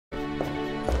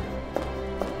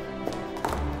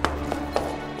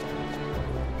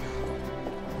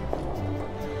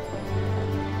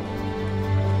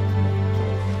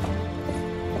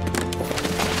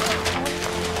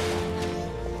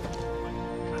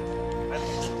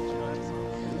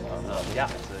Yeah.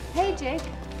 It's a Hey, Jake.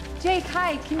 Jake,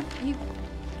 hi. Can you?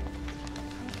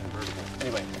 convertible.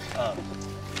 Anyway,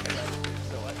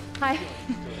 so what? Hi.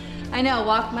 I know.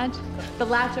 Walk much? The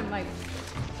latch of my.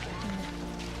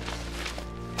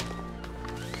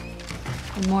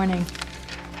 Good morning.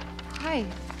 Hi.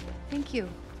 Thank you.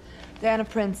 Diana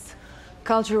Prince,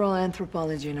 cultural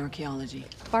anthropology and archaeology.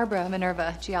 Barbara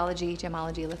Minerva, geology,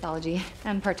 gemology, lithology,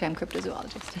 and part-time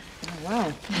cryptozoologist. Oh,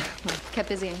 wow. Kept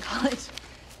busy in college.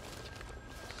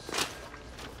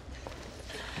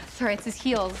 Sorry, it's his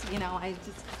heels. You know, I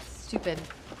just stupid.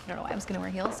 I don't know why I was gonna wear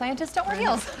heels. Scientists don't wear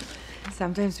heels.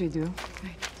 Sometimes we do.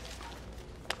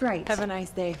 Right. Have a nice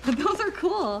day. Those are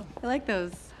cool. I like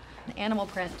those. An animal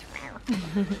print. Do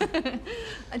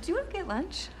you want to get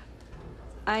lunch?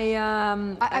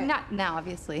 I'm not now,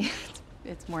 obviously.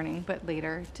 It's morning, but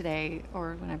later today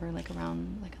or whenever, like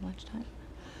around like lunchtime.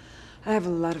 I have a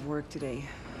lot of work today,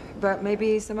 but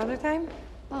maybe some other time?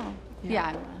 Oh, yeah,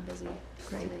 I'm busy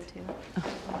today too.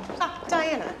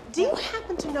 Diana, do you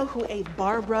happen to know who a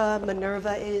Barbara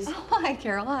Minerva is? Oh, hi,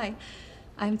 Carol. Hi.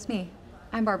 It's me.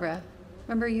 I'm Barbara.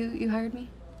 Remember you hired me?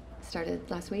 Started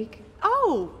last week.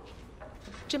 Oh,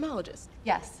 gemologist.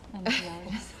 Yes, I'm a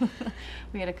geologist.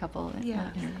 We had a couple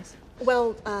interviews.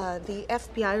 Well, the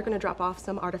FBI are going to drop off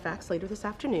some artifacts later this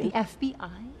afternoon. The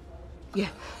FBI? Yeah.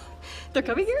 They're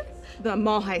coming here? The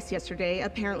mall heist yesterday,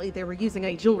 apparently they were using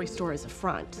a jewelry store as a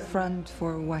front. Front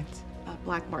for what? A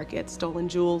black market, stolen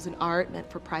jewels and art meant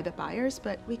for private buyers,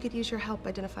 but we could use your help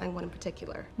identifying one in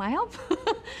particular. My help?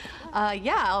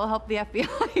 Yeah, I'll help the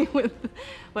FBI with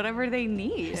whatever they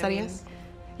need. Is that a yes?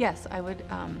 Yes, I would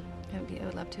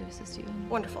love to assist you.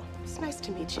 Wonderful. It's nice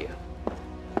to meet you.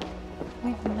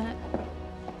 We've met.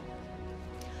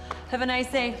 Have a nice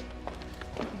day.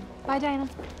 Bye, Diana.